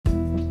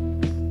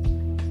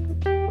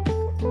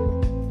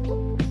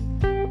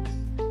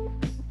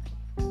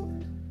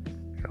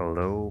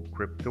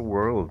crypto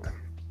world.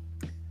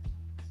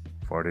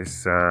 For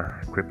this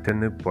Crypto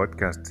Noob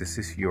podcast, this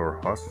is your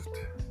host,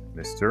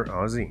 Mr.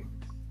 Ozzy.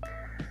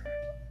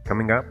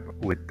 Coming up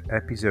with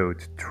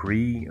episode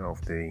 3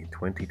 of the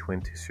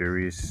 2020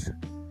 series,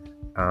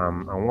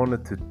 I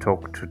wanted to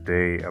talk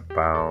today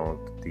about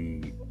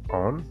the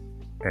on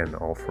and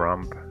off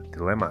ramp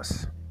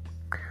dilemmas.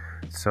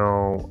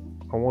 So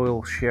I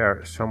will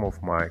share some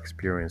of my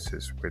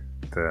experiences with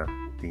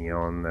the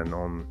on and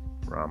on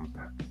ramp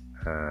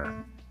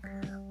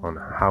on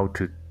how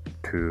to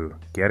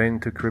get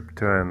into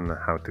crypto and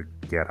how to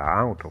get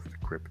out of the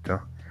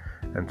crypto,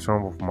 and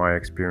some of my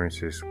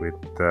experiences with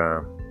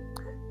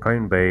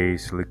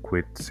Coinbase,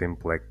 Liquid,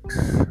 Simplex,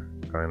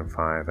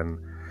 Coin5, and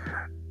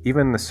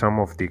even some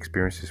of the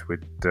experiences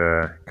with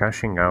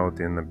cashing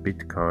out in a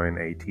Bitcoin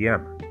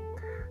ATM.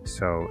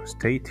 So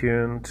stay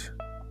tuned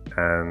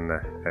and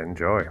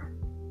enjoy.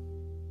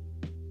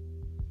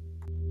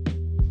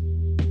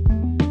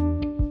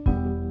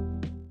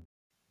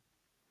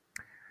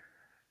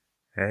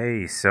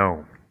 Hey,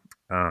 so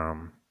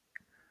on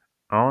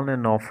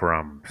and off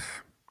ramps.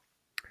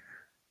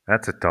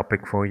 That's a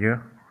topic for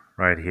you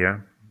right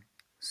here.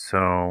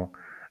 So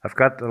I've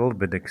got a little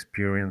bit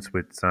experience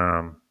with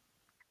on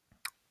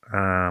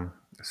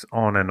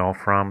and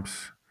off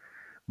ramps.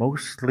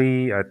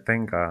 Mostly, I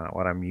think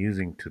what I'm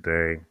using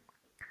today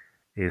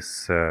is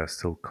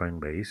still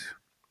Coinbase,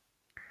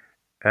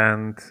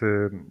 and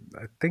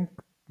I think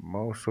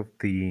most of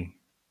the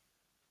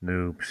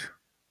noobs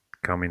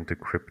come into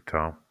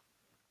crypto.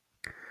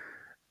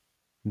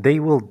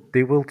 They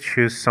will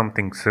choose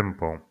something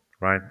simple,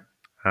 right?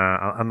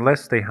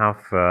 Unless they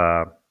have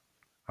a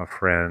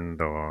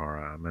friend or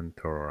a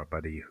mentor or a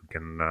buddy who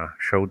can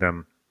show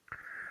them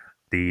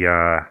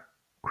the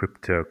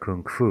crypto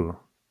kung fu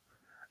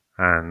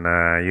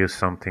and use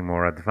something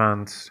more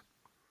advanced.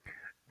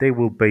 They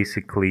will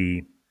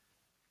basically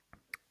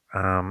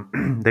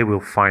they will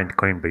find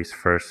Coinbase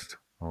first,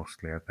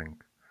 mostly, I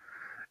think.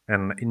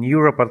 And in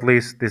Europe, at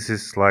least, this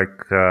is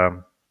like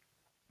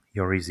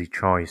your easy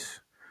choice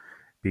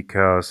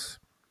because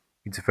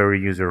it's very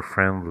user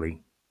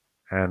friendly.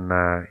 And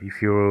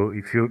if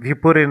you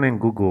put in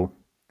Google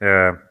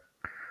uh,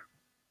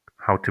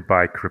 how to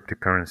buy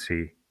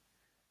cryptocurrency,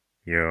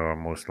 you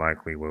most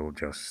likely will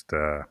just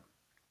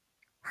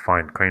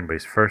find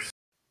Coinbase first.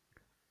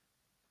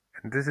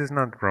 And this is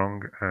not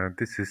wrong.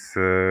 This is,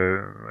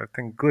 I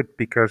think, good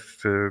because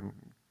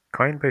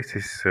Coinbase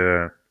is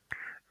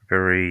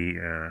very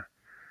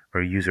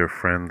very user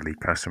friendly,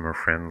 customer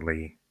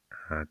friendly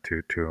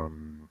to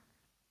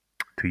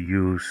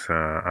use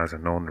as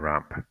an on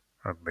ramp,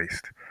 at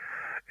least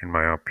in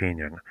my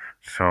opinion.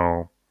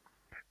 So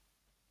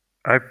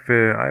I've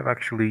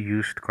actually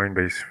used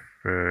Coinbase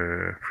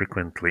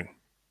frequently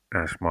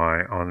as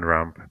my on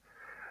ramp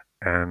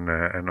and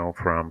an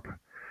off ramp.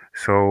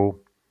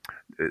 So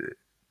uh,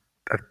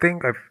 I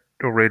think I've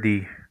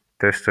already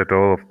tested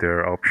all of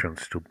their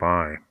options to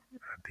buy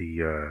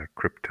the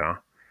crypto,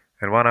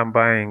 and what I'm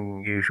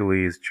buying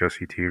usually is just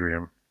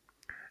Ethereum.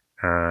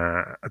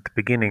 At the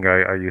beginning,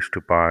 I used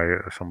to buy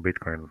some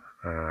Bitcoin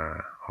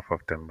off of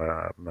them, but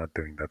I'm not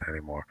doing that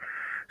anymore.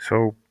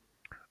 So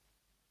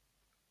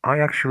I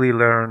actually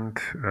learned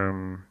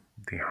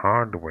the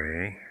hard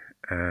way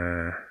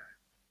uh,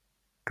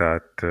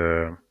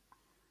 that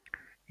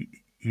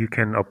you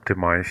can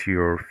optimize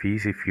your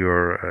fees if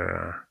you're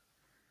a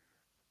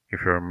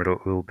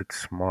little bit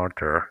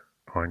smarter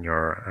on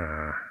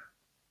your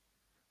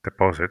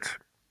deposits.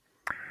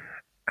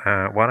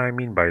 What I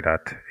mean by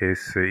that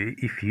is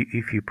if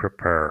you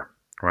prepare,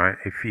 right?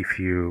 If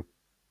you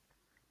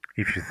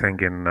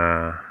think in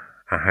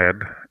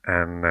ahead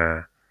and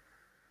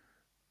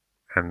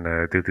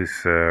do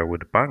this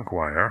with a bank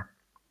wire,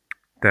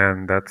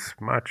 then that's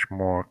much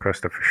more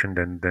cost efficient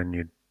than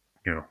you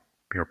know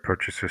your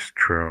purchases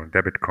through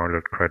debit card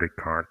or credit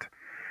card.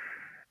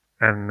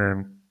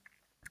 And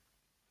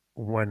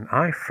when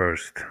I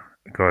first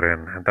got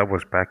in, and that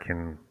was back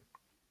in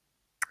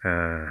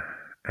uh,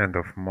 end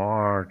of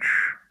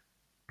March,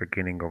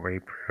 beginning of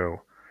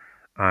April,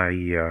 I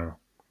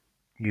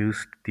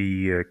used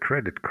the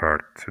credit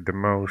card, so the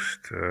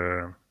most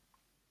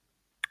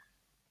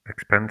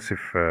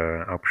expensive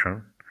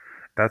option.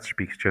 That's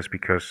just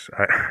because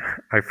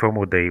I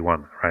FOMO day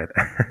one, right?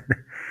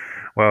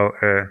 Well,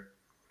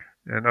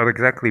 not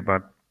exactly,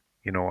 but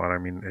you know what I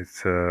mean.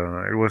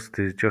 It was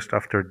just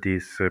after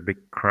this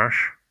big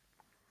crash,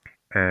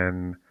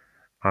 and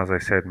as I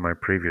said in my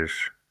previous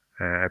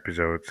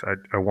episodes,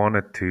 I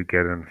wanted to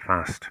get in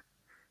fast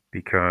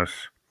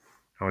because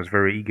I was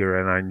very eager,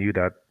 and I knew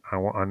that I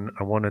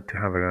wanted to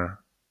have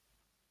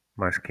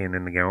my skin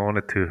in the game. I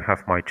wanted to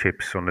have my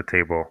chips on the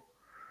table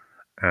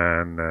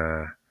and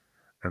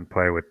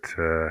play with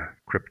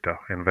crypto,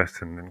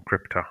 invest in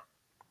crypto.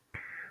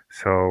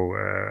 So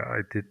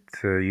I did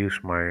use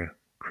my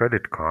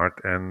credit card,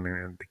 and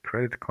the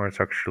credit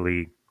cards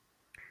actually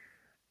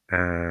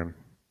um,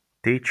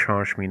 they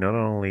charged me not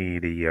only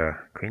the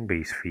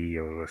Coinbase fee,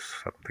 it was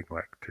something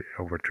like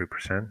over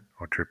 3%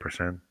 or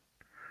 3%,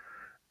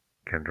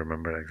 can't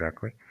remember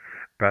exactly,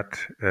 But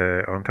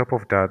on top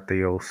of that,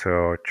 they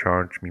also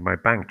charged me. My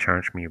bank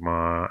charged me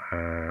my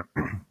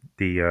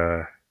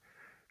the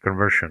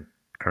conversion,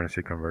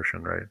 currency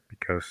conversion, right?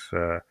 Because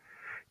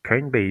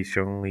Coinbase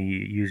only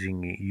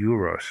using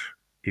euros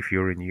if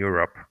you're in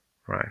Europe,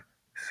 right?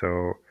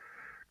 So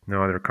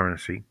no other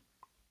currency.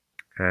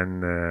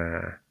 And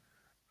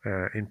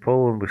in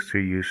Poland, we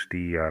still use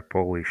the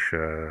Polish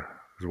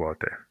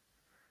zloty.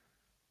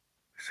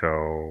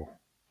 So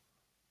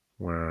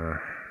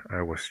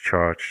I was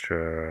charged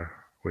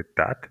with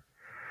that.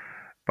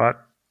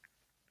 But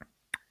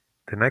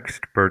the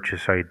next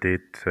purchase I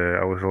did,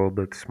 I was a little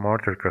bit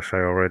smarter because I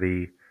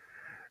already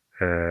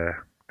uh,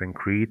 then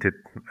created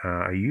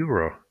a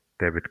euro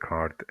debit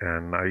card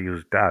and I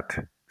used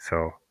that.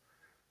 So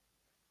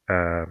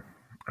uh,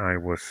 I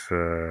was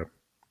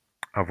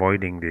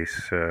avoiding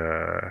these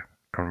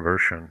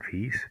conversion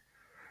fees,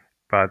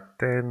 but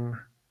then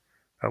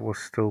that was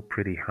still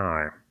pretty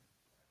high,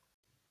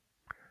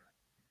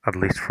 at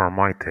least for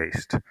my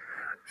taste.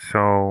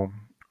 So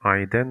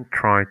I then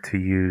tried to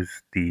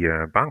use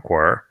the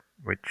Bankwire,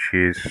 which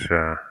is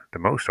the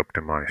most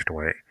optimized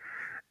way,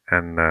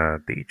 and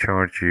they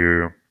charge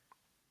you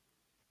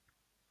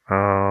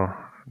uh,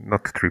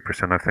 not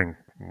 3%, I think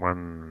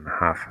one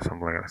half,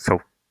 something like that.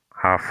 So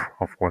half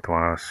of what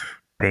I was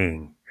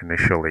paying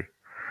initially,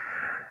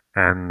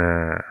 and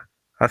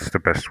that's the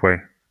best way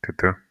to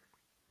do.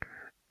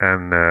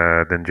 And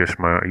then just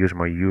use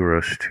my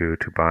euros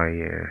to buy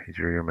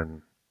Ethereum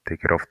and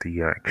take it off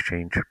the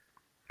exchange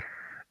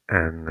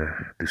and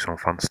do some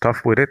fun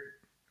stuff with it,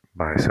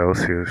 buy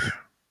Celsius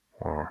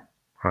or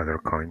other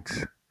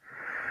coins.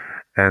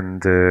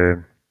 And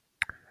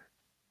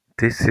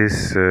this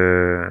is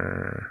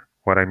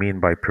what I mean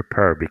by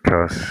prepare,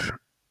 because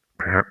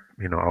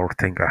I'll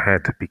think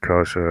ahead,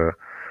 because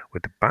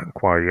with the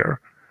bank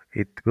wire,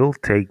 it will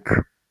take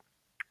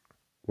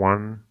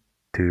 1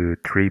 to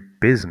 3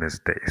 business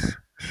days.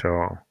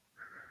 So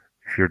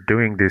if you're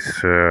doing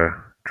this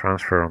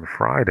transfer on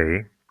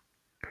Friday,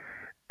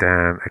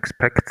 then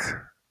expect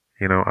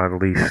at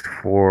least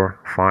 4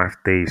 5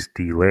 days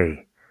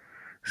delay.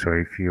 So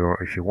if you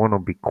want to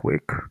be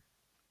quick,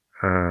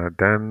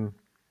 then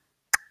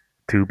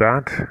too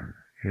bad.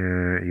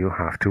 You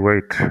have to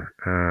wait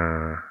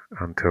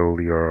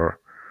until your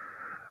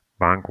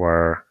bank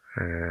wire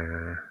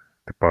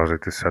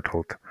deposit is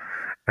settled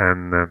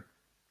and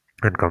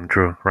come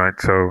through, right?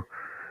 So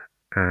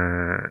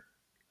uh,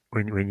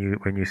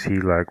 when you see,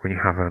 like, when you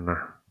have a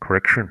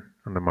correction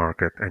on the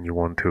market and you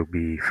want to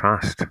be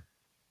fast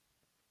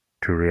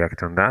to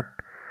react on that,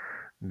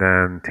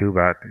 then too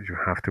bad, you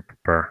have to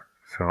prepare.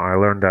 So I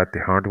learned that the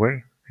hard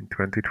way in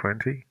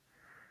 2020,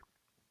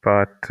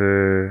 but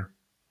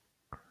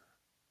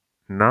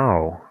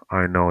now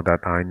I know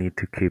that I need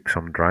to keep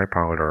some dry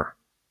powder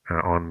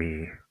on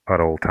me at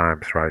all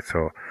times, right?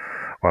 So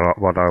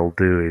what I'll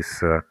do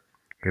is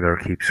either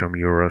keep some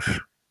euros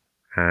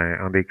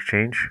on the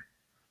exchange.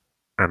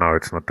 I know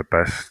it's not the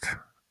best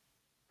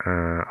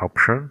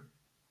option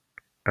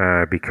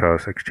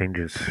because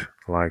exchanges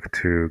like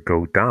to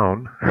go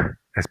down,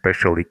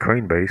 especially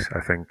Coinbase.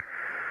 I think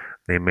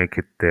they make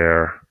it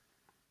their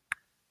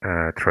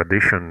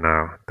tradition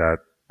now that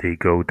they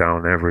go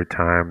down every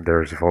time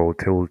there's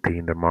volatility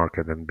in the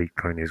market and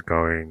Bitcoin is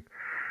going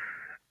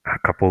a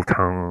couple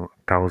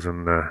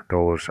thousand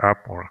dollars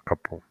up, or a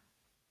couple,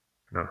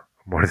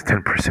 more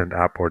than 10%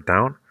 up or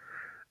down.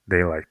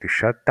 They like to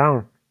shut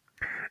down,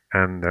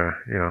 and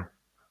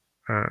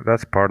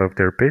that's part of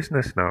their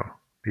business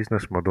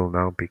model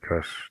now,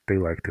 because they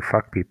like to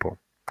fuck people.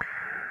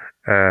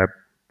 Uh,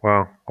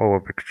 well, all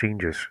of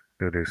exchanges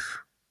do this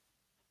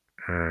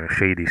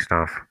shady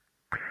stuff,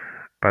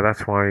 but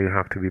that's why you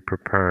have to be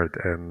prepared,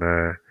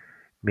 and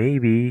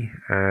maybe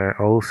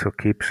also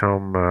keep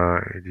some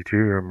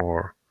Ethereum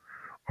or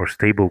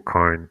stable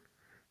coin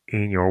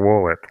in your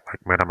wallet,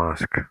 like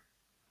MetaMask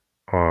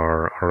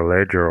or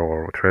Ledger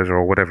or Trezor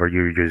or whatever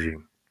you're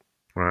using,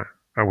 right?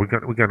 We're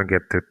gonna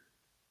get to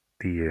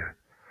the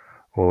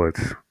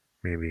wallets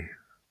maybe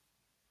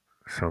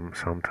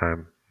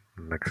sometime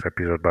next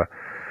episode, but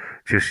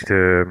just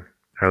I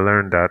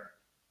learned that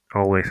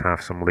always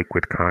have some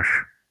liquid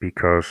cash,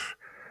 because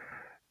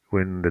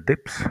when the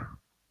dips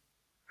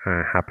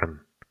happen,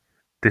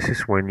 this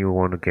is when you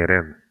want to get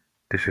in.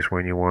 This is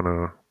when you want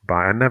to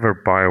buy. I never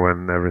buy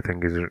when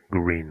everything is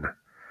green.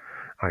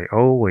 I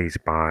always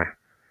buy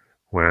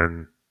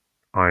when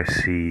I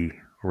see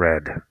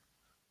red,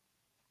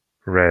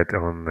 red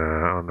on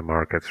the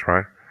markets,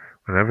 right?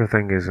 When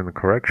everything is in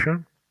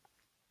correction,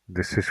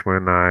 this is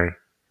when I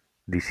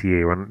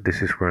DCA.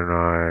 This is when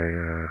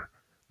I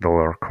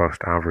dollar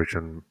cost average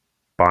and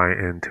buy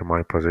into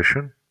my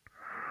position,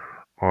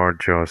 or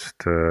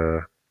just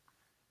I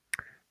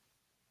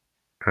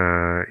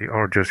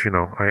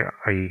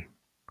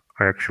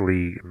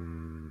actually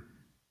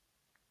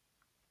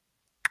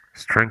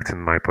strengthen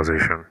my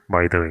position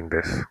by doing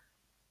this,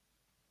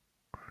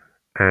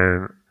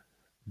 and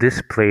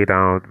this played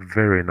out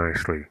very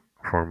nicely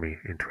for me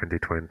in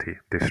 2020.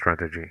 This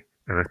strategy,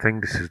 and I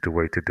think this is the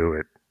way to do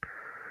it.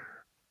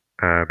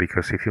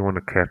 because if you want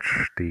to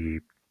catch the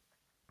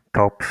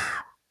tops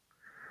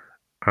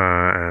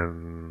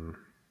and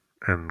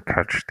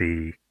catch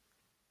the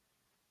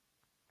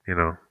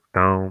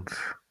downs,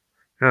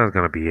 you're not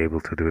gonna be able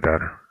to do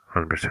that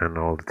 100%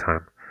 all the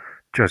time.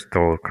 Just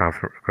dollar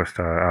cost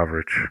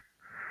average,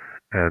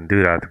 and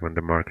do that when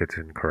the market's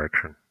in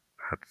correction.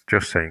 That's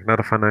just saying, not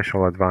a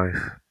financial advice,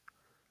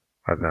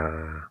 but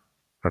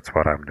that's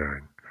what I'm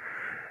doing.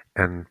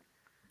 And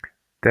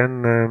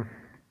then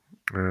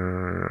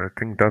I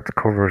think that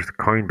covers the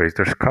Coinbase.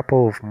 There's a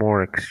couple of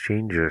more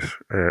exchanges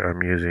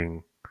I'm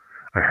using.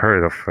 I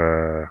heard of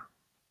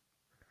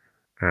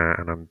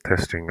and I'm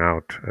testing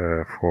out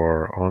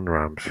for on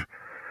ramps.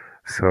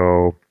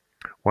 So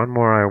one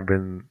more I've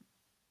been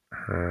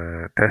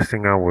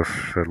testing out was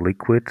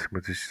Liquid,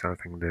 which is I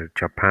think the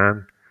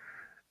Japan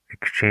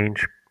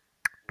exchange,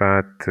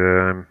 but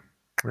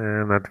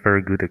not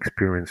very good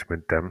experience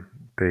with them.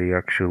 They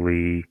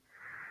actually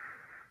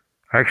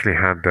I actually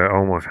had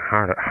almost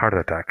heart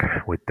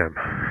attack with them.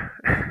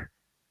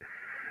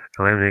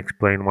 Let me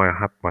explain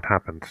what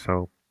happened.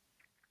 So,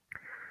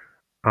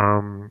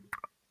 um,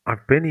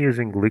 I've been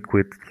using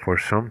Liquid for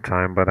some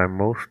time, but I've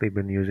mostly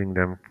been using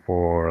them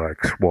for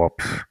like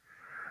swaps,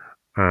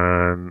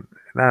 and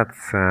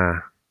that's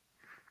uh,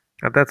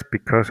 that's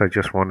because I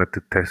just wanted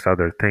to test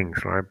other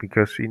things, right?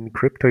 Because in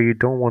crypto, you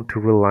don't want to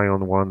rely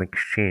on one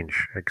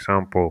exchange.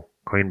 Example,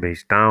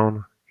 Coinbase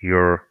down,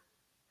 you're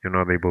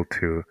not able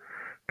to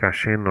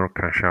cash in or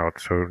cash out.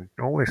 So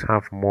always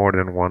have more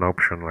than one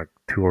option, like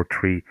two or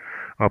three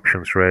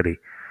options ready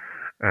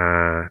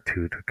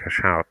to cash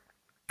out,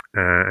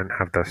 and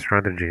have that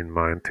strategy in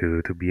mind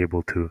to be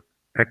able to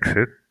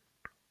exit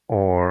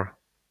or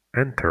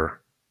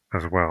enter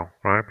as well,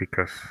 right?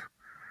 Because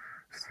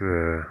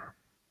the,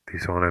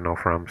 these on and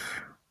off ramps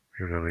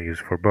you're going to use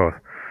for both.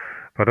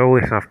 But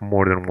always have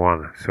more than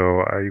one.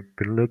 So I've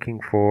been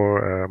looking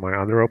for my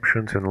other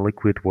options, and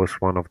Liquid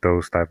was one of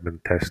those that I've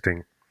been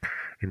testing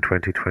in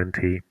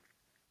 2020,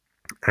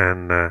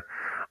 and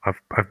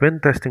I've been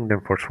testing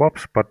them for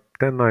swaps, but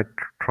then I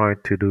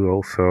tried to do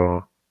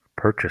also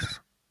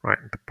purchase, right,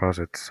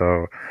 deposits.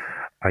 So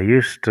I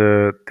used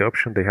the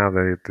option they have.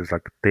 It is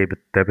like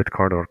debit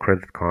card or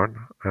credit card,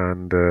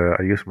 and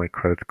I use my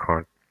credit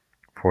card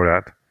for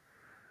that.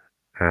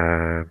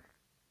 Uh,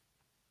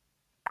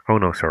 oh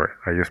no, sorry,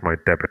 I use my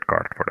debit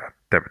card for that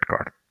debit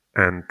card.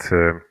 And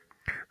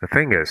the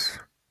thing is,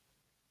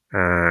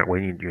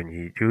 when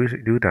you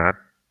do that,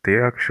 they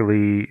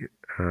actually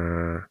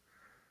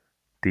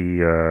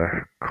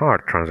the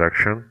card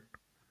transaction,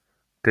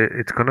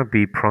 it's gonna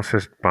be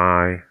processed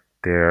by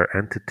their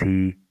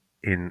entity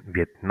in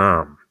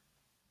Vietnam,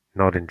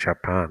 not in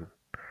Japan.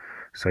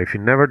 So if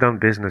you've never done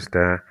business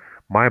there,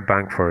 my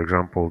bank, for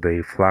example,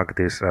 they flagged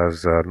this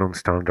as a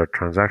non-standard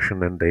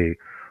transaction and they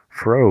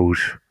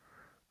froze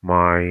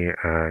my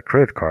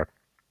credit card.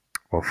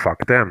 Well,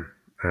 fuck them.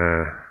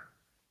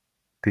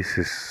 This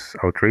is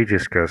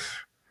outrageous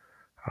because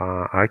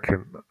I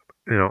can,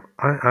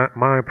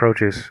 my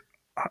approach is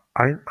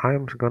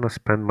I'm gonna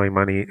spend my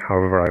money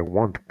however I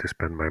want to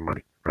spend my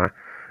money, right?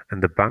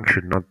 And the bank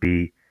should not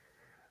be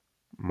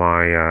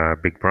my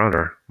big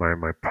brother,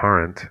 my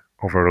parent,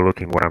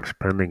 overlooking what I'm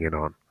spending it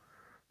on.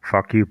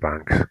 Fuck you,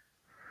 banks.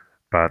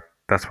 But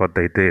that's what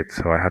they did,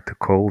 so I had to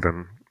call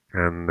them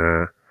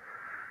and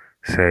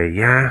say,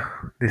 yeah,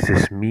 this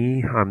is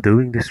me. I'm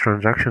doing these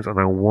transactions and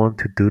I want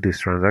to do this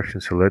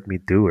transaction, so let me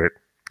do it.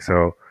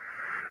 So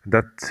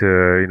that,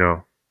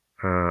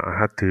 I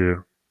had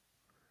to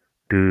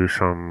do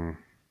some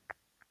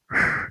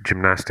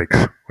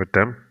gymnastics with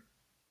them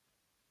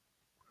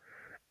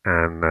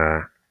and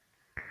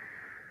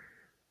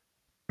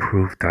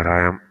prove that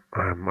I'm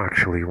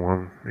actually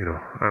one.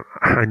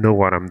 I know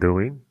what I'm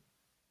doing,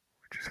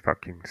 which is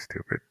fucking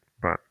stupid,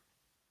 but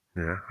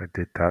yeah, I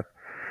did that,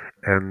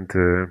 and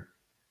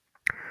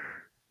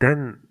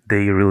then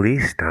they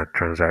released that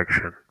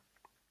transaction,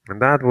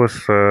 and that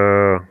was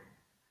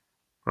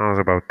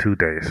about 2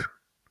 days,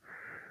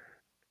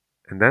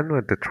 and then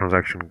when the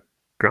transaction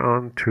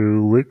gone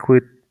to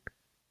Liquid,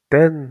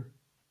 then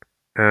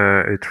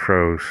it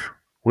froze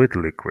with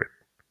Liquid.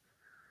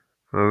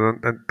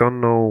 I don't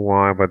know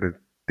why, but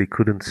they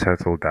couldn't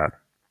settle that.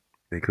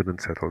 They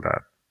couldn't settle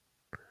that.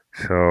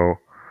 So,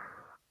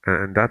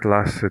 and that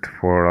lasted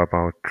for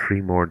about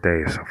 3 more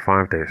days, so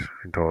 5 days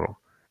in total.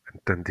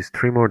 And then these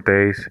 3 more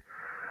days,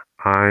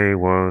 I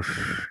was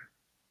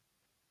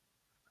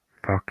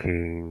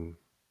fucking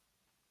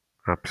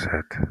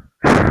upset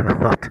a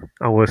lot.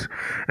 I was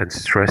and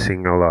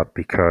stressing a lot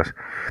because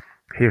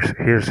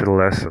here's a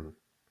lesson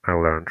I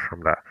learned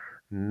from that.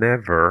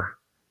 Never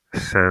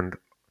send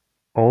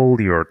all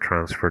your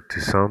transfer to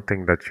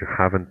something that you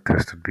haven't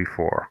tested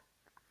before.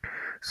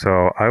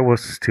 So I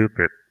was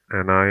stupid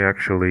and I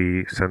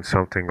actually sent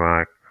something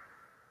like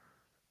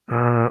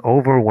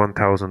over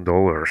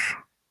 $1,000,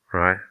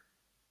 right,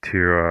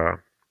 to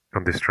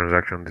on this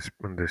transaction,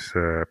 on this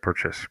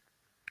purchase.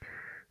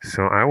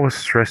 So I was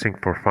stressing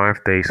for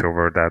 5 days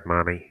over that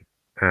money,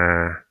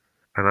 and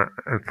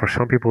for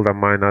some people that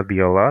might not be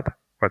a lot,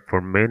 but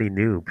for many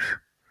noobs,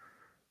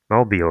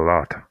 That'll be a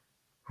lot.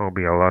 That'll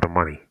be a lot of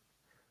money,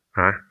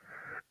 right?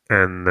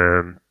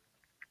 And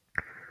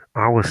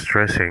I was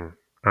stressing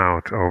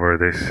out over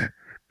this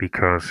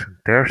because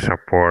their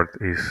support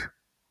is,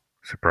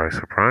 surprise,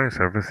 surprise,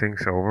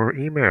 everything's over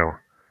email.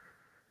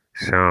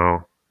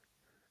 So,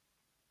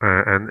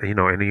 and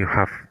you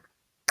have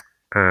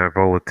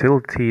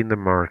volatility in the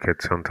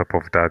markets. On top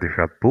of that, you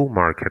have bull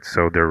markets,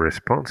 so the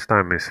response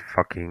time is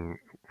fucking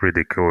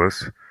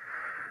ridiculous.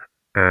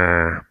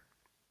 Uh,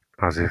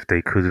 as if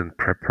they couldn't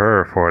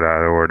prepare for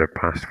that over the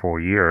past 4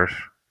 years.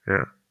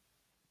 Yeah,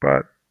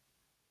 but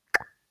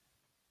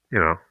you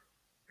know,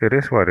 it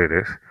is what it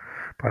is.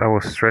 But I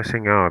was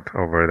stressing out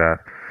over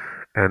that,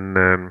 and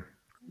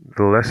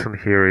the lesson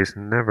here is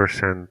never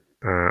send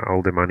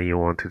all the money you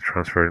want to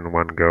transfer in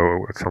one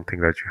go. It's something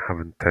that you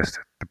haven't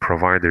tested, the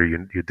provider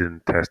you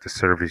didn't test, the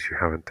service you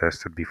haven't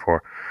tested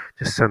before.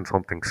 Just send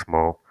something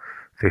small,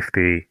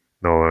 $50,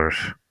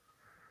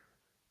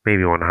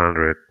 maybe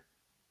 100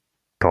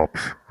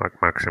 tops,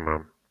 like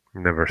maximum.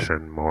 Never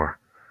send more,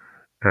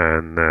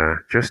 and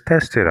just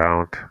test it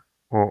out,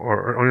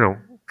 or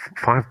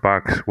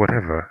 $5,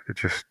 whatever.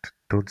 Just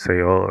don't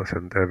say, oh,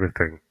 send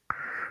everything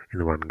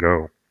in one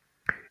go.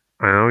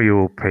 I know you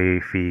will pay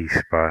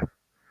fees, but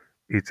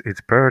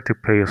it's better to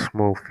pay a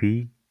small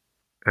fee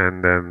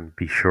and then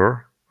be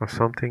sure of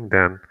something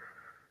than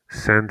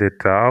send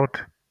it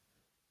out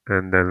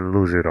and then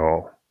lose it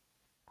all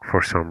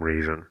for some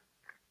reason.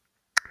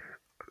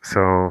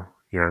 So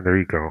yeah, there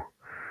you go.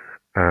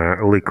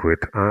 Liquid.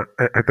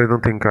 I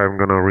don't think I'm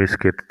gonna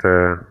risk it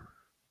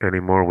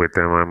anymore with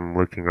them. I'm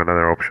looking at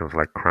other options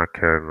like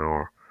Kraken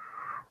or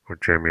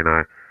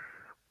Gemini.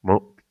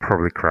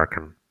 Probably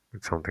Kraken.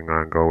 It's something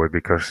I go with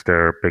because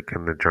they're big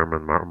in the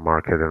German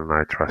market and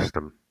I trust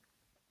them.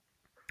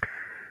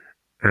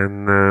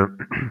 And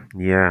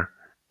yeah,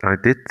 I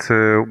did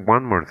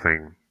one more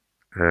thing.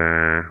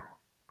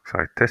 So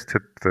I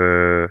tested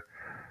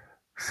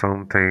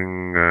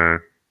something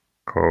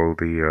called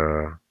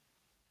the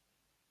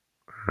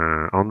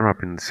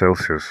Unwrap in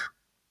Celsius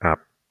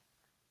app,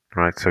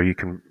 right? So you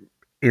can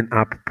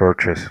in-app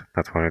purchase.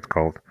 That's what it's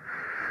called.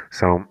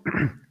 So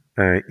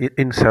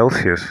in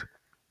Celsius,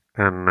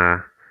 and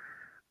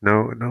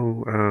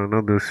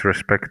no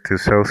disrespect to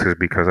Celsius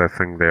because I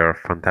think they are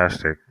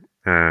fantastic,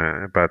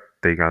 but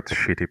they got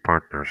shitty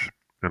partners,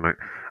 and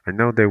I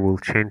know they will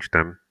change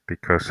them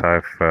because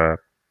I've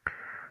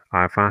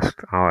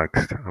asked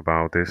Alex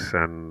about this,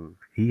 and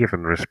he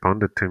even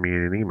responded to me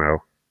in an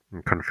email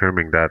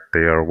confirming that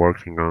they are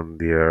working on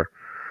their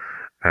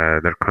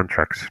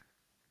contracts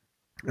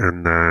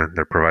and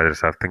their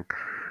providers. I think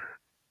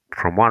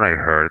from what I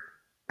heard,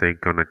 they're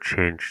gonna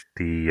change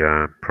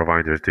the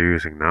providers they're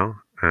using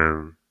now,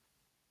 and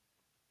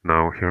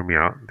now hear me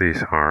out.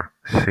 These are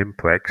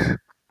Simplex,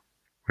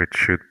 which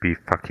should be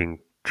fucking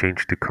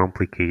changed to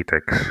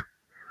Complicatex,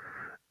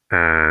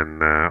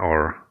 and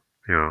or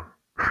you know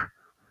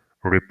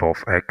rip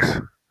off X.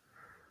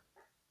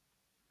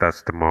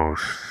 That's the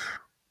most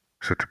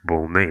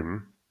suitable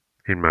name,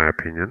 in my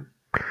opinion.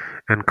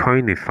 And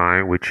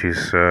Coinify, which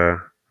is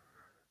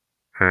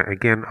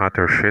again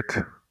utter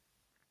shit.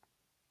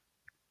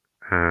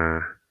 Uh,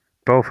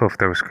 both of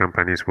those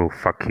companies will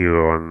fuck you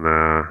on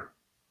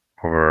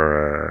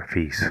over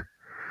fees.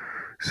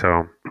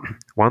 So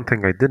one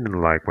thing I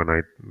didn't like when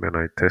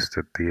I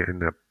tested the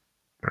in-app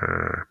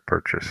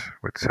purchase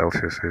with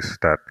Celsius is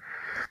that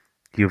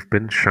you've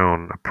been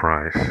shown a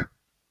price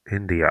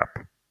in the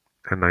app,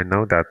 and I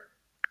know that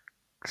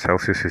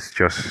Celsius is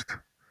just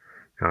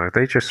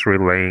they just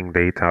relaying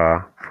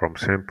data from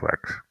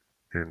Simplex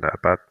in that,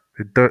 but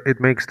it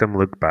makes them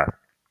look bad.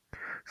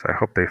 So I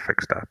hope they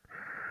fix that.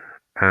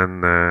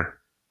 And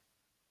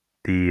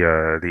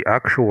the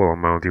actual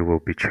amount you will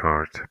be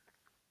charged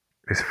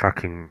is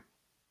fucking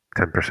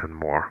 10%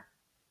 more.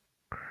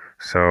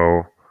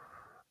 So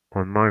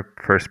on my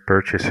first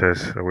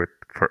purchases with,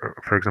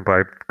 for example,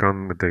 I've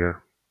gone with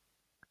the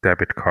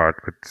debit card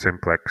with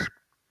Simplex,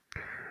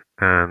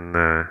 and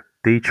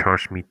they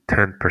charged me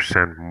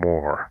 10%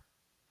 more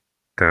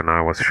than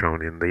I was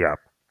shown in the app,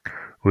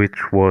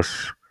 which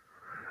was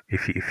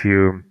if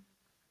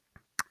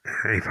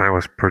I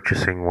was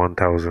purchasing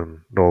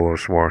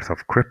 $1,000 worth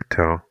of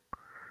crypto,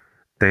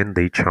 then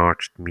they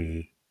charged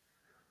me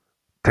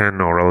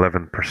 10 or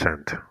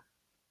 11%,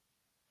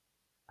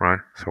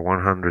 right? So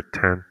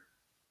 110,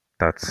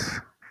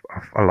 that's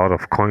a lot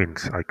of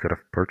coins I could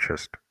have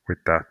purchased with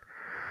that.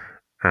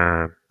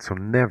 So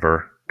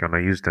never gonna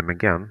use them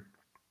again,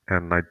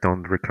 and I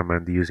don't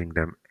recommend using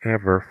them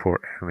ever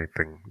for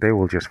anything. They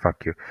will just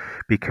fuck you,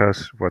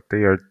 because what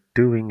they are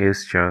doing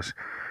is just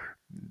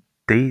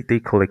they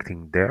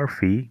collecting their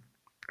fee,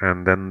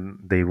 and then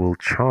they will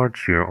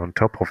charge you on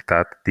top of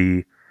that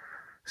the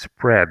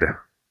spread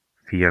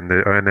fee and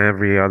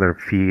every other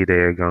fee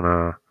they're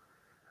gonna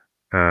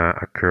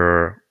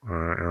occur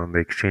on the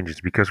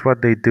exchanges, because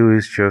what they do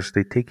is just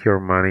they take your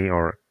money,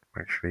 or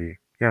actually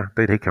yeah,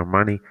 they take your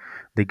money,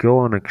 they go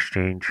on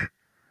exchange,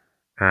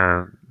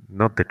 and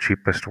not the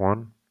cheapest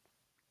one,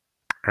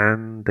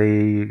 and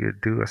they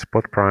do a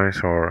spot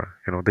price, or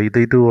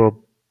they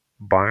do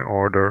buy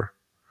order,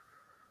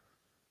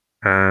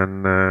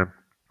 and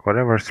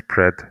whatever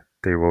spread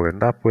they will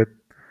end up with,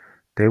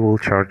 they will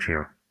charge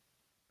you.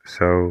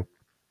 So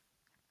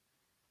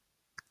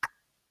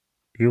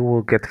you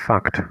will get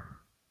fucked.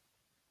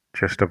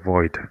 Just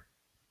avoid.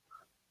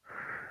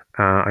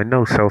 I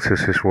know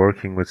Celsius is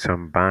working with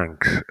some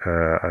banks.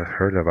 I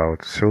heard about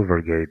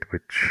Silvergate,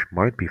 which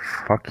might be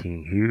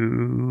fucking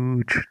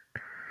huge,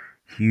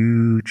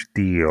 huge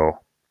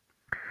deal.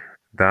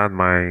 That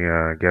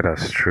might get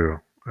us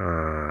through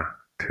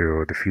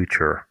to the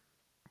future,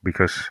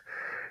 because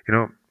you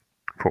know,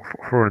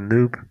 for a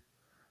noob,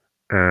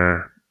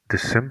 the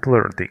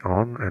simpler the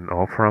on and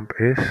off ramp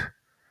is,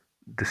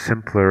 the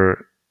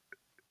simpler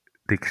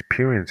the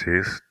experience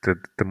is,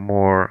 the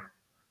more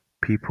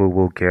people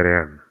will get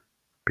in.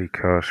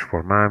 Because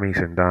for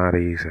mommies and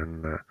daddies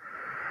and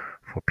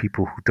for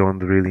people who don't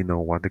really know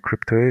what the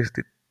crypto is,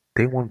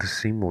 they want a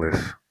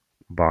seamless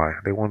buy.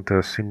 They want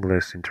a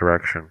seamless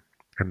interaction.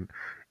 And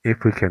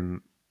if we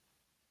can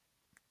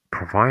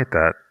provide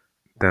that,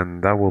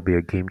 then that will be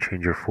a game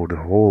changer for the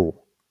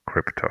whole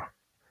crypto.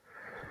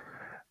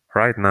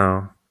 Right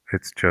now,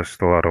 it's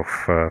just a lot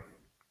of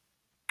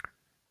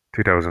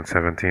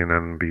 2017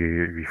 and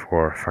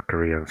before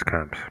fuckery and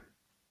scams.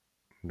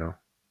 No,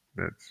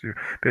 that's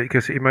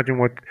because imagine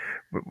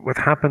what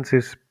happens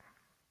is,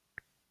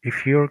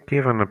 if you're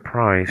given a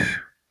price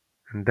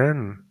and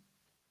then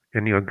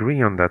and you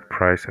agree on that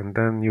price and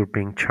then you're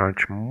being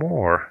charged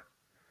more,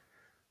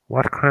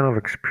 what kind of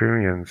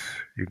experience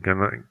you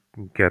gonna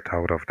get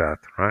out of that,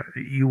 right?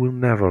 You will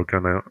never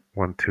gonna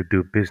want to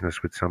do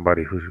business with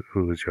somebody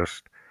who is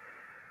just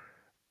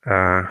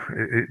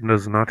it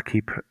does not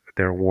keep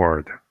their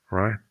word,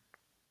 right?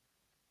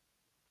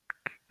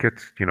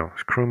 Gets,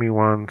 screw me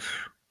once,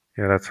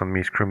 yeah, that's on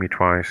me, screw me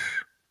twice,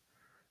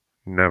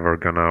 never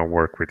gonna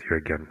work with you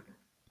again.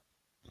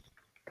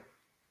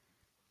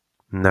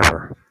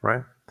 Never,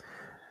 right?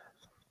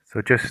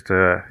 So just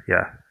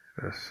yeah,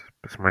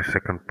 that's my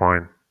second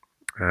point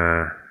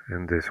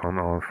in this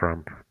on-off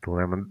ramp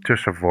dilemma.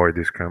 Just avoid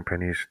these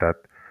companies that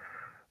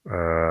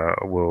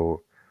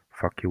will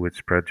fuck you with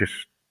spread.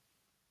 Just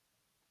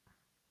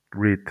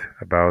read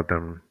about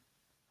them.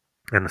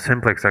 And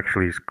Simplex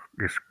actually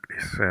is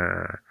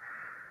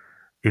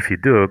if you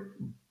do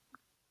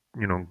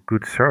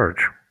good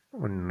search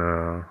on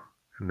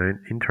the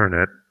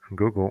internet, on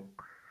Google,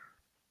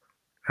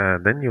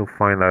 then you'll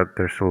find out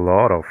there's a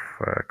lot of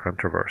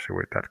controversy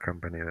with that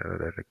company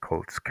that they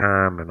called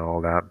scam and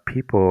all that.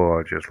 People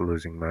are just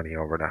losing money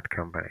over that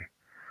company.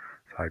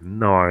 So I have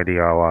no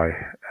idea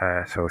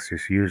why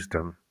Celsius used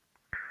them.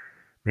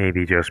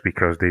 Maybe just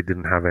because they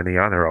didn't have any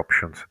other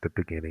options at the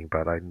beginning,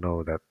 but I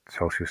know that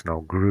Celsius now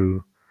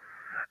grew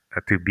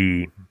to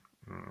be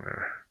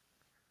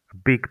a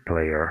big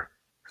player,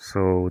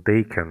 so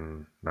they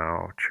can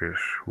now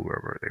choose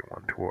whoever they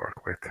want to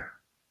work with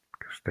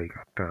because they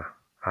got the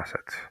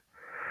assets.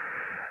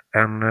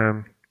 And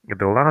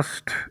the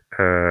last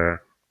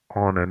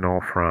on and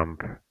off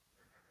ramp.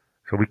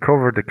 So we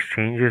covered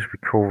exchanges, we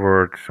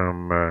covered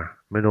some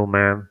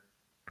middlemen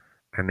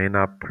and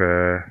in-app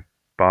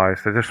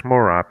buys. There's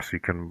more apps you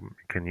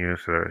can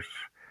use. There's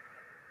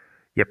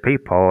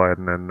PayPal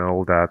and then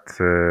all that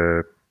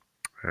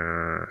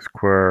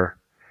Square,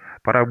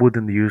 but I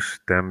wouldn't use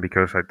them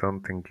because I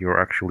don't think you're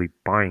actually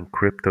buying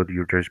crypto.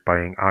 You're just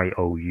buying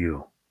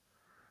IOU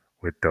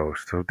with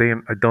those. So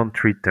I don't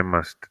treat them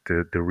as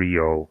the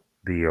real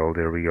deal,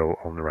 the real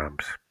on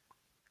ramps.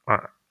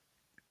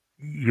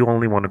 You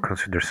only want to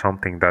consider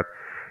something that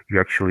you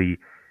actually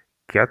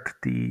get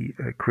the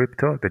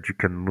crypto that you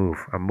can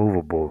move, a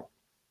movable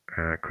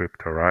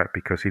crypto, right?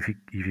 Because if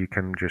you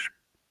can just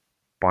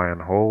buy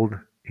and hold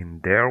in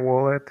their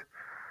wallet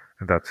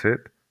and that's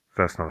it,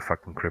 that's not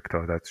fucking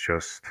crypto. That's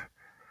just,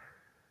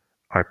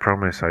 I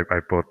promise I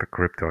bought the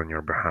crypto on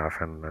your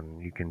behalf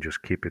and you can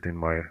just keep it in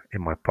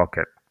my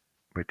pocket,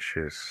 which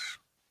is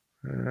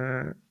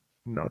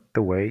not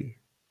the way.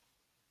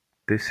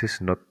 This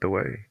is not the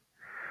way.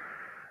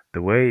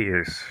 The way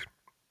is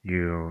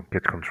you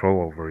get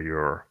control over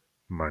your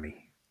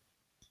money.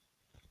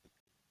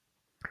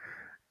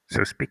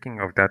 So speaking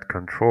of that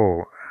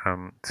control,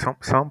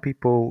 some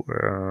people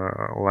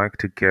like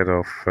to get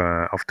off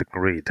the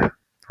grid,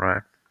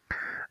 right?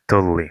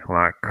 Totally.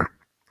 Like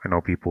I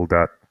know people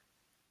that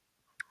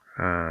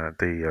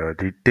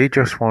they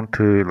just want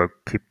to like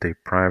keep their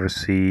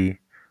privacy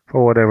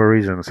for whatever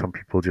reason. Some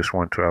people just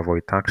want to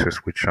avoid taxes,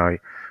 which I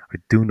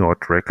do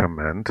not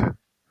recommend.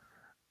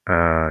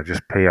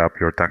 Just pay up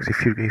your tax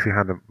if you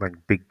had like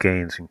big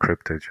gains in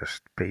crypto.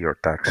 Just pay your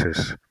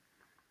taxes.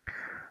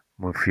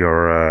 Move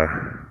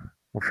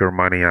your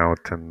money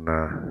out and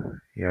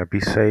yeah, be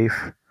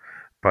safe.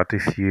 But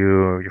if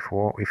you're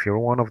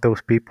one of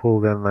those people,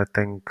 then I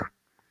think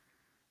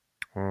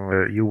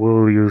you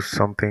will use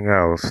something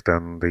else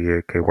than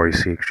the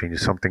KYC exchange,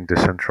 something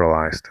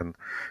decentralized. And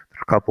there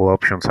are a couple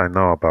options I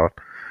know about.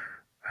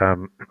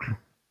 Um,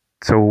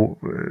 so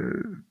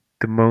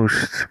the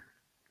most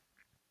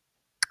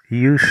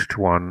used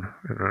one,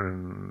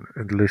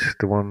 at least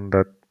the one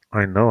that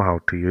I know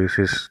how to use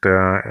is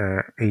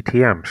the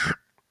ATMs,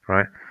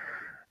 right?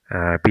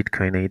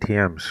 Bitcoin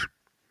ATMs.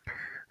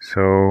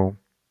 So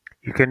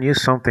you can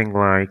use something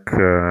like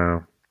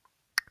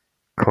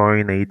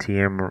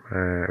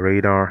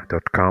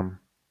coinatmradar.com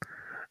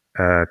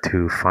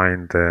to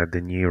find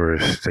the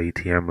nearest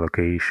ATM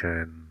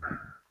location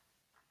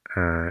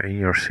in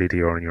your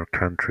city or in your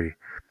country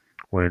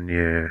when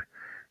you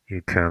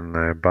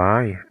can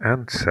buy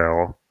and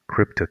sell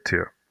crypto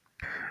too.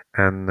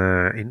 And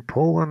in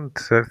Poland,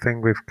 I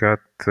think we've got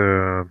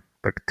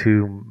like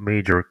two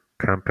major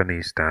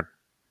companies that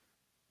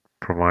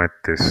provide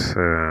this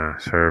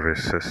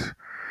services.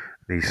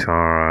 These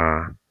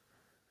are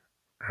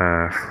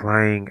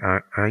Flying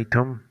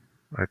Item,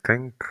 I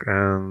think,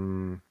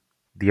 and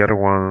the other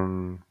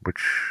one,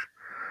 which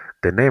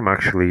the name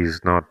actually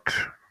is not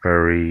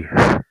very,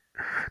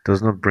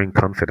 does not bring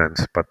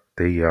confidence, but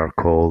they are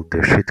called the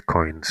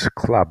Shitcoins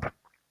Club.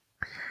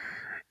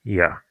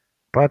 Yeah,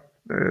 but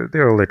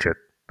they're legit.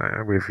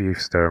 We've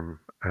used them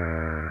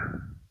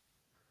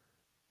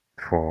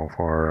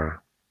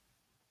for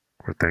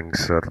for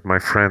things. My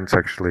friends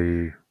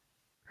actually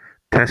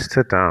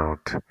tested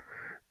out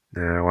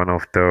one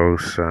of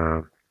those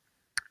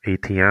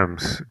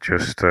ATMs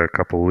just a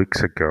couple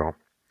weeks ago,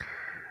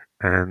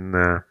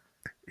 and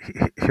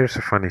here's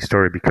a funny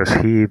story because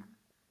he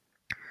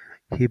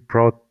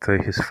brought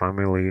his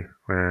family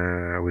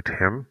with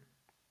him.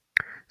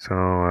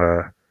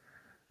 So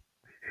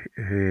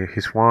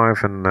his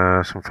wife and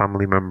some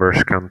family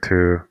members come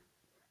to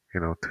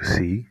to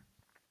see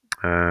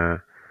uh,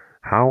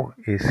 how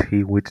is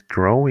he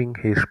withdrawing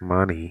his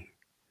money,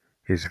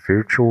 his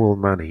virtual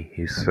money,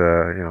 his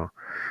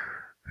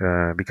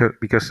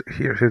because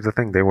here's the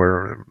thing, they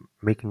were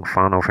making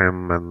fun of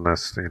him and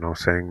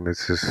saying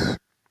this is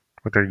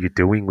what are you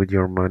doing with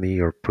your money?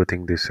 You're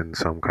putting this in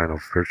some kind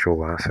of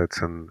virtual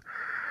assets and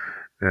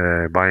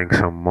buying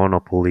some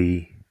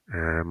monopoly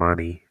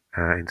money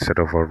instead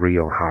of a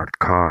real hard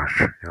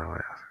cash.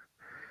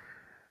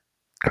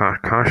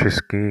 Cash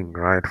is king,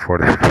 right? For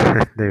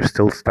them, they're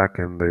still stuck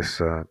in this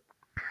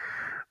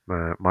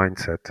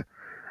mindset,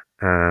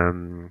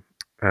 um,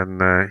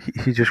 and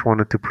he just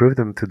wanted to prove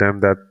them to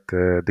them that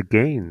the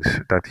gains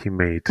that he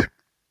made,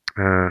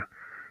 uh,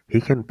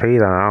 he can pay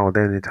that out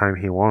anytime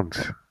he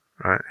wants,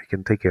 right? He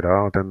can take it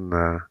out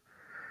and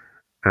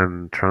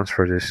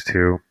transfer this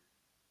to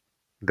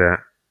the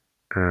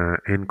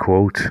in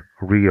quote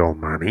real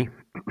money,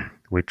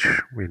 which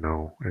we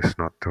know is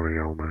not the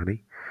real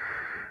money,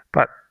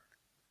 but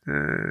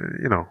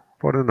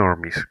for the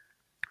normies.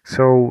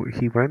 So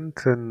he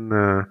went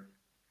and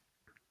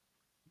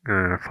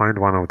find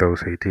one of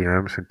those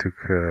ATMs and took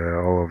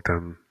all of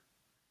them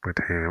with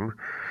him,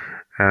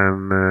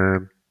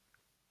 and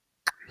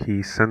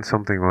he sent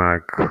something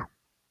like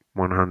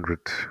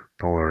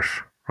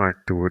 $100, right,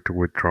 to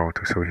withdraw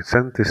to. So he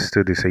sent this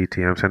to these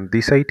ATMs, and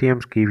these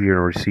ATMs give you a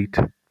receipt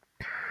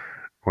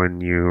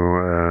when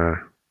you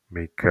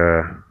make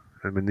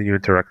when you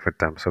interact with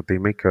them. So they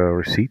make a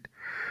receipt,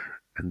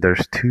 and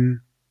there's two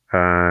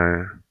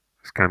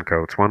scan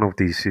codes. One of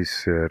these is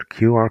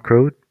QR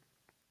code,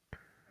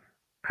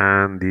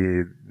 and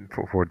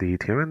for the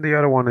ATM, and the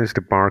other one is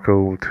the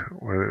barcode,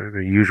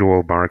 the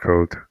usual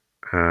barcode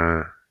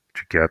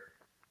to get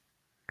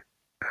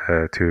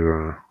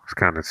to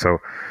scan it. So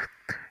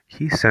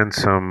he sent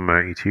some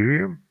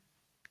Ethereum,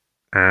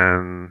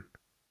 and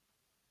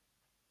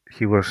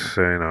he was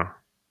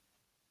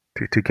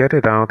to get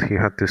it out, he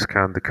had to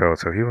scan the code.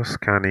 So he was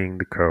scanning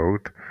the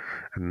code,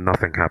 and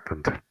nothing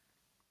happened.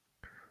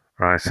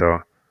 Right,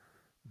 so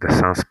the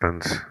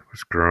suspense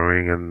was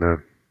growing, and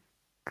the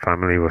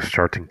family was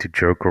starting to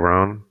joke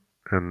around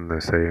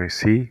and say,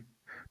 "See,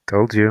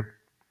 told you,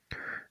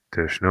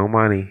 there's no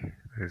money.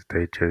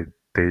 They,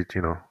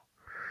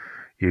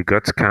 you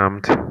got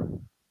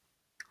scammed.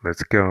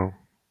 Let's go.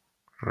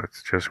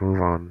 Let's just move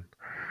on."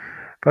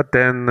 But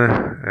then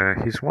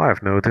his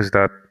wife noticed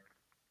that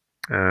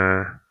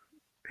uh,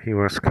 he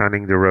was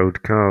scanning the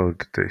road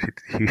code.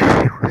 He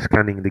was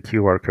scanning the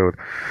QR code,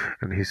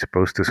 and he's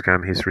supposed to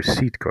scan his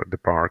receipt code, the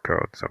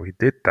barcode. So he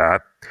did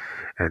that,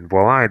 and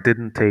voila! It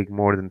didn't take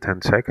more than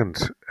 10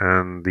 seconds,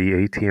 and the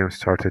ATM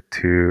started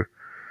to,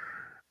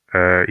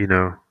 uh, you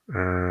know,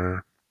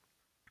 uh,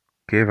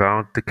 give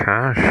out the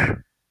cash.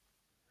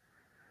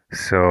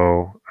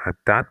 So at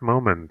that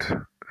moment,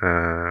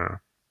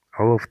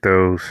 all of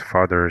those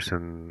fathers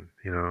and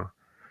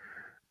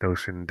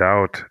those in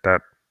doubt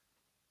that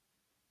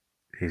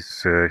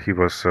he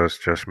was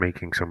just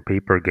making some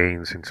paper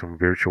gains in some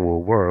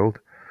virtual world,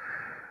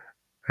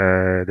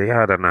 they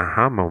had an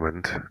aha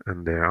moment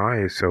and their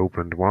eyes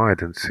opened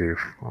wide and say,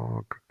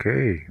 "Fuck,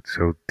 okay,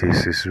 so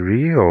this is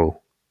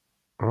real.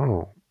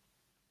 Oh,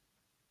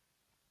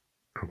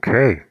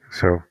 okay,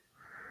 so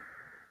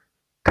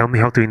tell me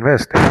how to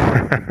invest."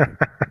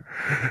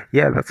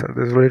 Yeah, that's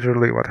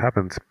literally what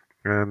happened,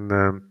 and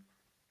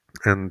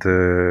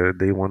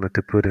they wanted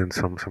to put in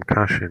some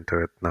cash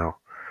into it now,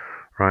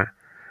 right?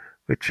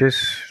 Which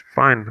is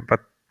fine,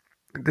 but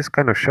this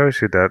kind of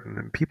shows you that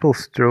people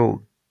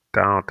still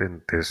doubt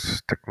in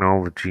this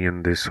technology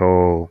and this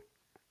whole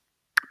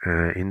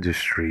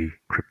industry,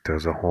 crypto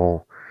as a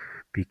whole,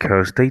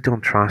 because they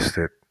don't trust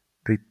it.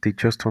 They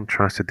just don't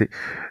trust it.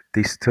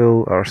 They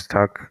still are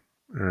stuck.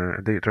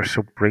 They're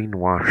so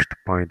brainwashed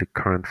by the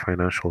current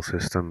financial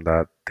system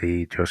that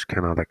they just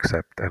cannot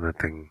accept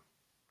anything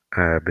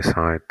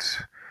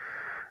besides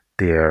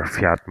their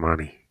fiat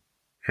money.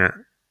 Yeah,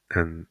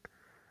 and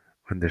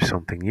when there's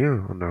something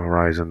new on the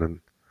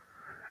horizon,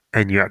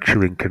 and you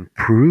actually can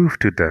prove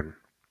to them,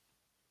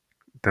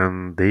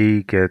 then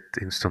they get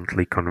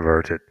instantly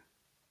converted.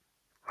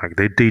 Like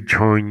they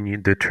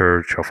join the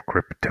church of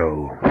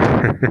crypto.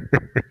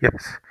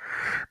 Yes,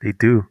 they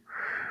do.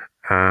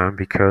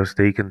 Because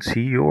they can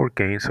see your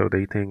gain, so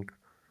they think,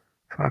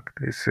 fuck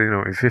this,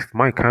 if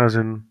my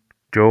cousin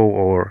Joe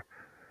or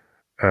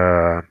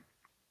uh,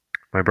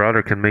 my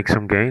brother can make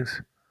some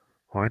gains,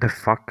 why the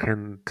fuck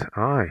can't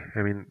I?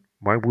 I mean,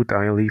 why would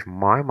I leave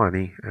my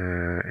money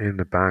in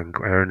the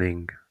bank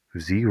earning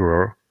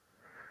zero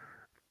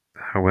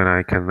when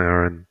I can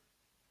earn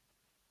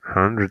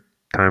 100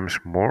 times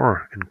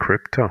more in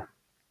crypto?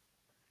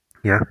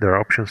 Yeah, there are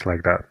options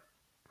like that.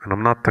 And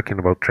I'm not talking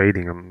about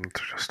trading, I'm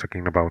just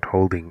talking about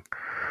holding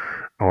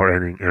or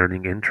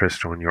earning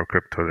interest on your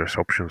crypto. There's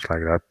options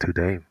like that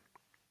today.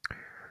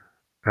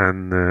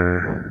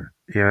 And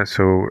yeah,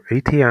 so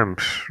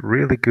ATMs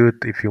really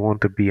good if you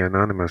want to be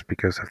anonymous,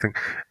 because I think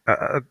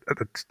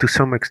to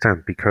some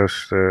extent,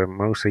 because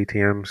most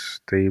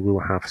ATMs, they will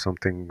have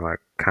something like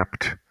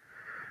capped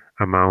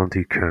amount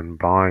you can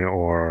buy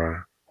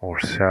or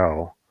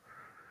sell,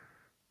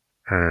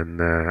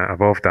 and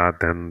above that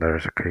then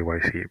there's a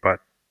KYC. But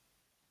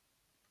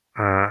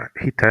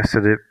he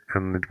tested it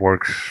and it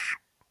works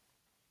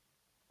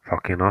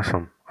fucking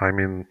awesome. I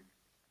mean,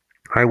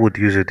 I would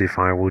use it if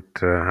I would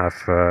have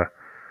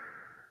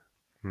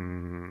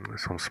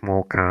some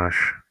small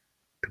cash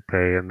to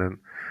pay, and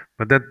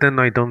then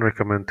I don't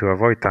recommend to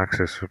avoid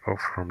taxes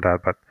from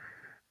that. But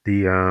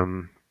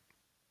the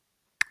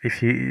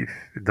if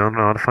don't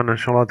not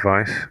financial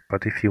advice,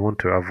 but if you want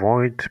to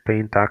avoid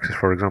paying taxes,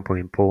 for example,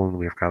 in Poland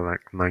we've got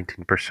like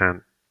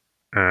 19%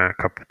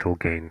 capital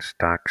gains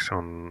tax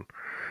on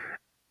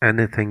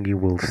anything you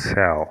will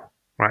sell,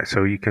 right?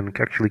 So you can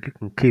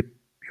keep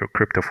your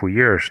crypto for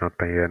years, not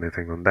pay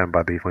anything on them.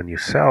 But if when you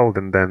sell,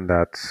 then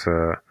that's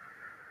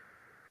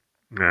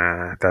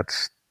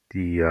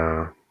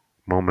the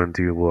moment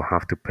you will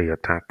have to pay a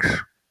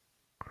tax,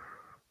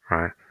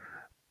 right?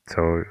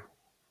 So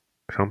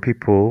some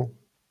people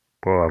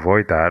will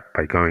avoid that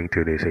by going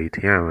to this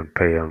ATM and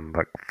pay them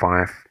like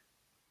 5,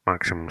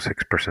 maximum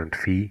 6%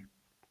 fee.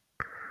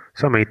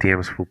 Some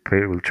ATMs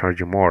will charge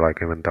you more, like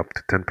even up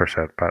to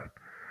 10%, but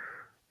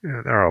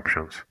yeah, there are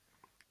options,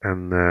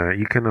 and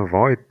you can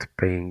avoid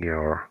paying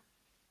your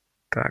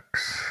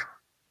tax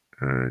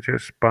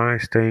just by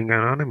staying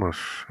anonymous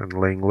and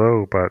laying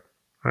low. But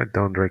I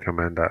don't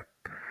recommend that.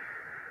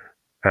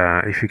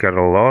 If you get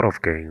a lot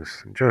of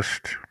gains,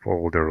 just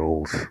follow the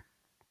rules.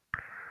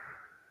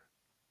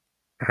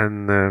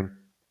 And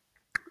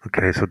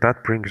okay, so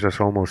that brings us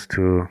almost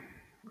to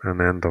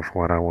an end of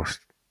what I was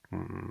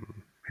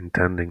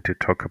intending to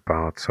talk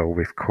about. So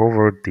we've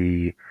covered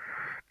the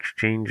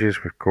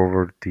exchanges, we've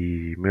covered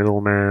the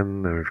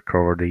middlemen, we've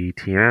covered the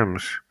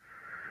ETMs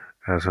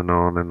as an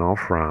on and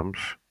off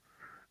ramps.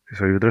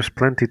 So there's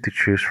plenty to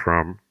choose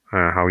from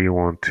how you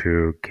want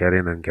to get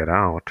in and get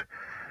out.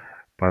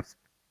 But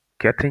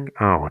getting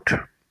out,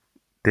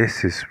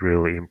 this is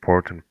really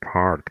important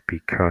part,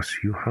 because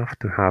you have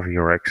to have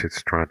your exit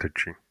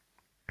strategy.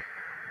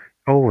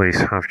 Always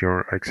have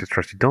your exit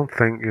strategy. Don't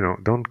think,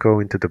 don't go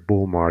into the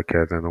bull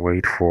market and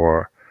wait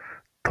for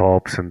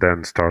tops and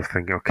then start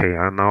thinking, okay,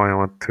 now I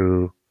want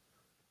to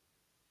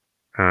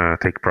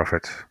take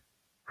profits,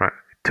 right?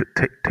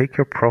 Take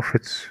your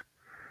profits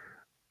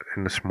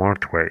in a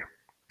smart way.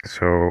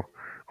 So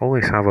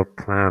always have a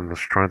plan, a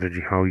strategy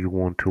how you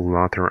want to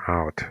ladder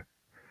out,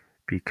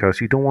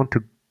 because you don't want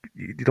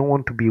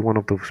to be one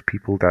of those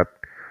people that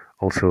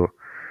also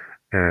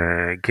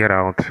get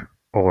out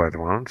all at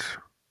once,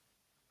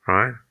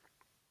 right?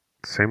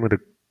 Same with the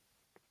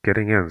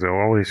getting in. So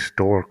always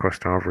dollar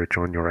cost average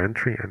on your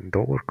entry and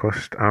dollar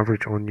cost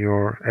average on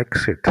your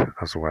exit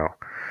as well.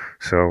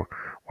 So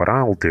what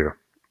I'll do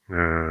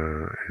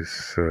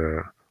is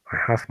I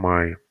have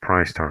my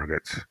price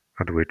targets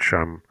at which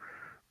I'm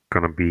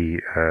gonna be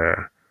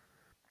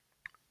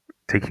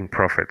taking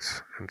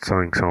profits and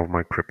selling some of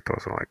my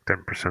cryptos, so like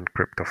 10%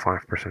 crypto,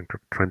 5% crypto,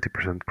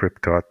 20%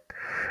 crypto,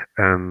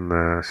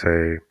 and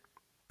say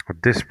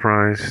at this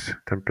price,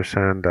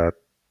 10%, that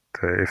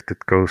if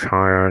it goes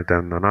higher,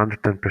 then another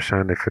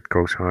 10% if it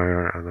goes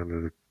higher, and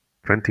another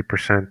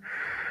 20%.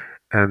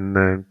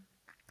 And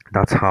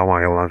that's how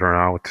I ladder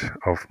out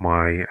of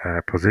my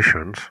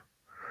positions,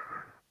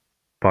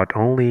 but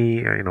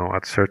only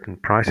at certain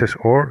prices.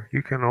 Or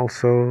you can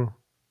also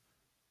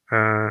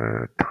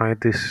tie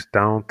this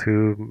down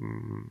to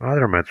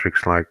other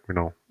metrics, like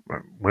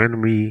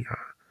when we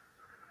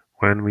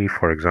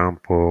for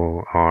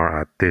example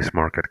are at this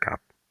market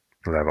cap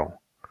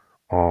level,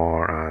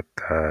 or at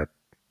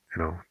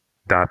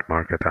that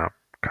market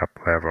cap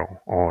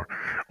level, or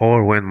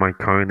when my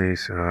coin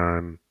is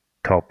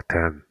top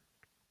 10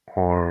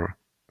 or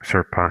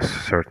surpass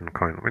certain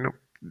coin.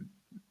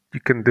 You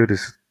can do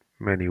this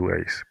many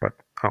ways, but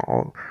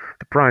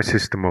the price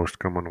is the most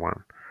common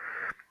one.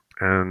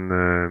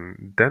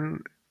 And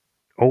then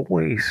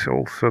always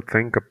also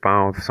think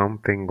about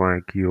something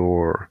like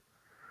your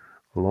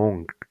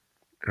long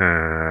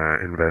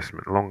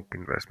long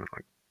investment,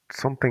 like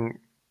something,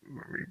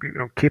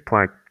 keep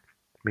like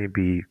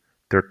maybe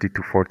 30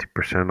 to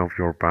 40% of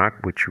your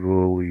back, which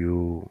will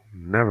you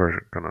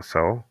never gonna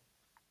sell,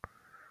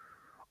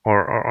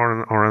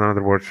 or in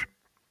other words,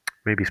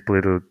 maybe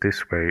split it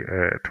this way: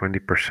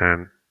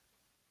 20%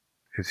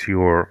 is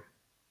your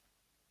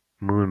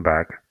moon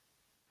bag.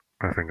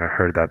 I think I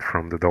heard that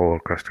from the dollar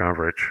cost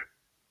average,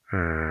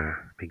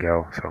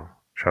 Miguel. So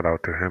shout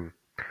out to him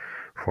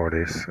for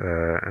this,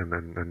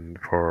 and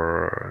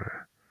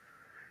for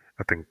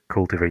I think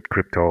Cultivate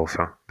Crypto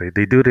also.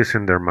 They do this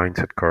in their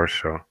mindset course,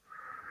 so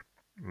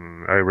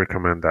I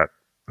recommend that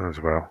as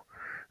well.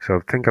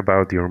 So think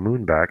about your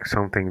moon bag,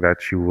 something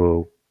that you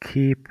will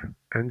keep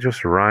and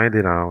just ride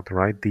it out,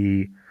 ride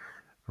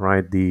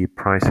the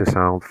prices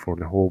out for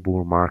the whole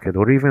bull market,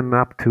 or even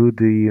up to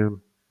the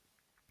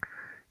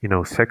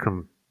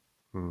second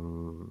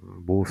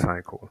bull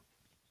cycle,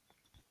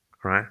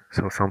 right?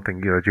 So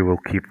something that you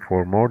will keep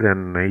for more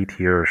than 8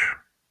 years.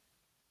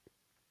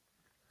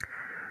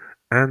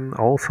 And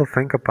also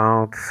think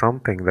about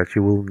something that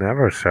you will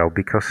never sell,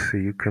 because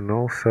you can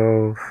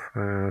also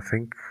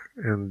think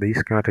in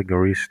these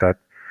categories that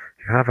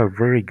you have a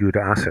very good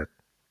asset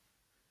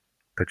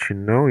that you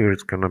know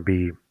it's going to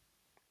be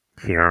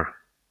here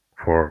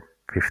for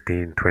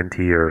 15,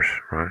 20 years,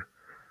 right?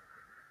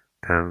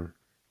 Then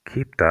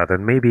keep that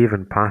and maybe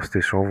even pass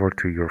this over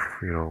to your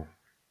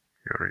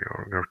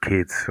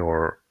kids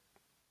or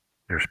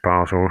your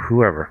spouse or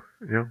whoever,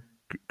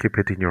 keep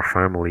it in your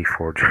family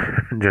for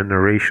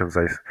generations,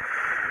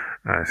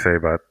 I say,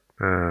 but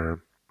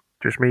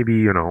just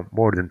maybe,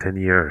 more than 10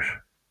 years.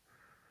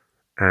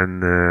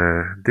 And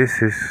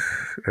this is,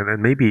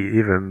 and maybe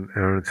even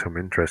earn some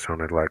interest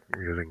on it, like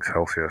using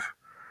Celsius.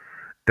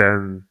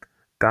 Then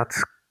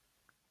that's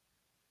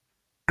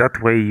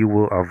that way you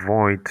will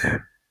avoid,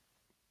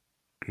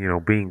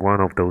 being one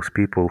of those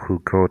people who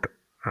got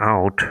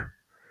out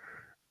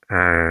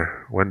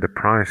when the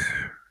price,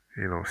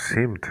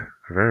 seemed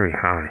very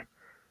high.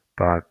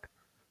 But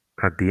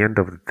at the end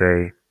of the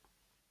day,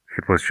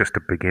 it was just the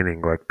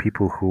beginning. Like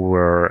people who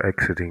were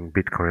exiting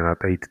Bitcoin at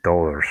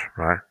 $8,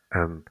 right?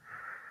 And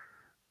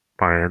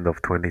by end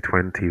of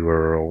 2020,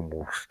 were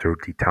almost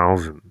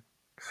 30,000.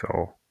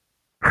 So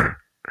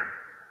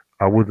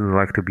I wouldn't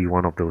like to be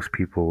one of those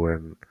people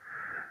and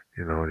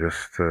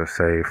just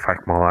say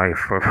fuck my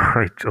life.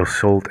 I just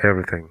sold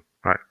everything.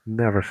 Right?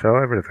 Never sell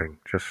everything.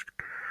 Just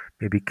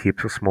maybe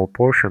keep a small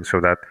portion so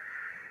that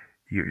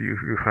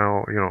you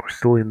have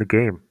still in the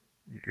game.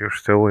 You're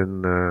still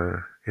in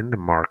the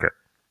market.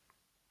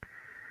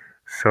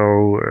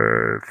 So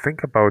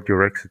think about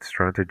your exit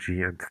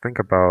strategy and think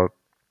about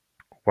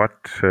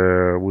what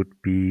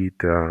would be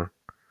the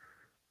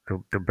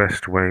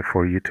best way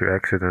for you to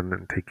exit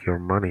and take your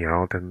money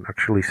out and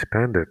actually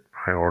spend it,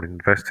 right? Or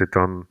invest it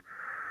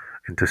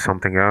into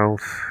something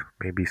else,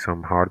 maybe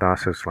some hard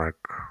assets like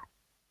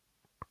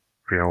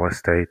real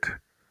estate,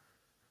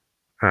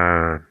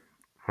 uh,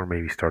 or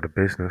maybe start a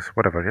business,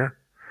 whatever. Yeah,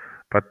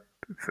 but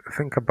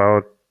think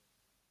about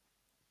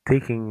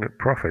taking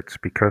profits,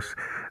 because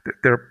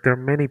there are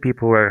many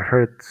people. I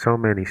heard so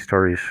many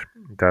stories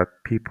that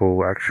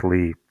people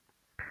actually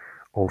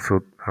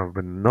also have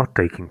been not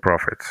taking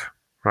profits,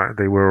 right?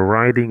 They were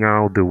riding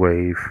out the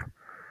wave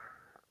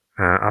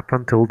up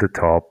until the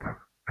top,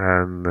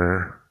 and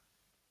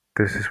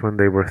this is when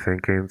they were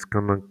thinking it's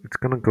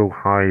gonna go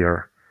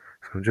higher,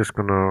 so I'm just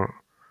gonna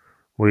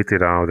wait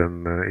it out,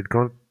 and it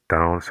got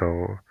down.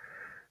 So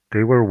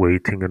they were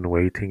waiting and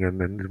waiting, and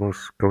then it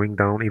was going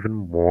down even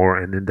more,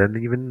 and then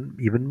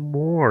even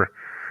more,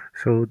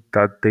 so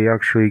that they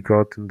actually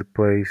got in the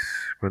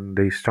place when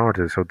they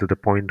started. So to the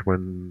point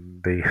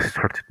when they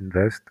started to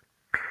invest,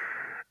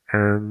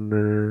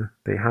 and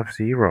they have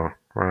zero,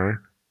 right?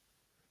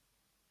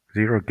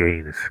 Zero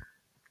gains.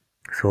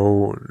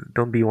 So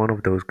don't be one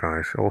of those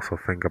guys. Also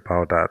think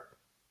about that.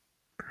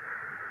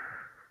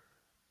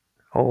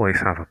 Always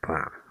have a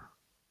plan.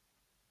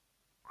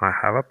 I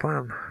have a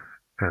plan,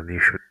 and you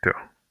should too.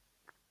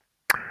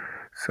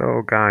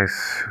 So,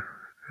 guys,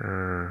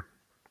 uh,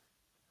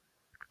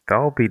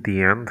 that'll be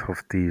the end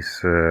of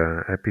this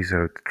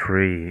episode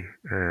 3,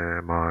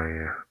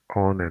 my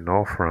on and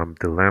off ramp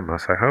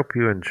dilemmas. I hope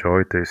you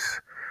enjoyed this,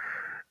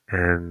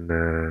 and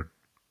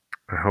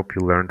I hope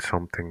you learned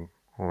something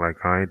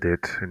like I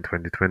did in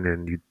 2020,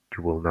 and you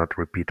will not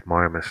repeat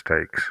my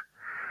mistakes.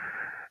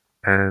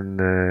 And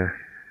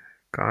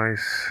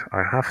guys,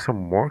 I have some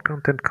more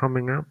content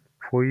coming up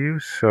for you,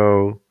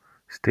 so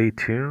stay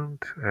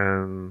tuned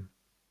and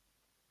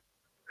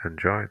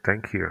enjoy.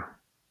 Thank you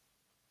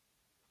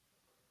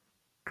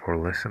for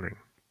listening.